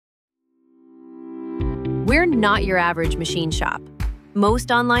We're not your average machine shop. Most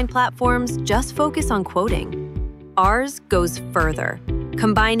online platforms just focus on quoting. Ours goes further,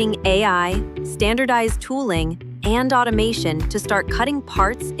 combining AI, standardized tooling, and automation to start cutting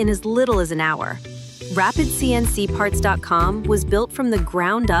parts in as little as an hour. RapidCNCparts.com was built from the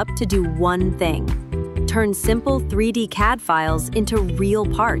ground up to do one thing: turn simple 3D CAD files into real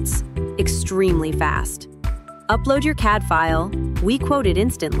parts, extremely fast. Upload your CAD file, we quote it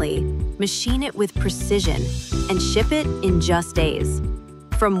instantly, machine it with precision, and ship it in just days.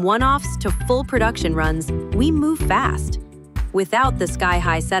 From one-offs to full production runs, we move fast, without the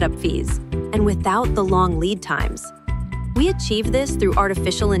sky-high setup fees, and without the long lead times. We achieve this through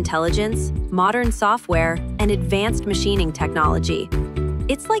artificial intelligence, modern software, and advanced machining technology.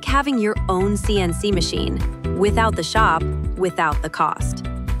 It's like having your own CNC machine, without the shop, without the cost.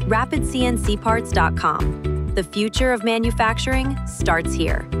 RapidCNCparts.com. The future of manufacturing starts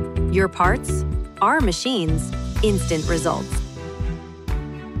here. Your parts, our machines, instant results.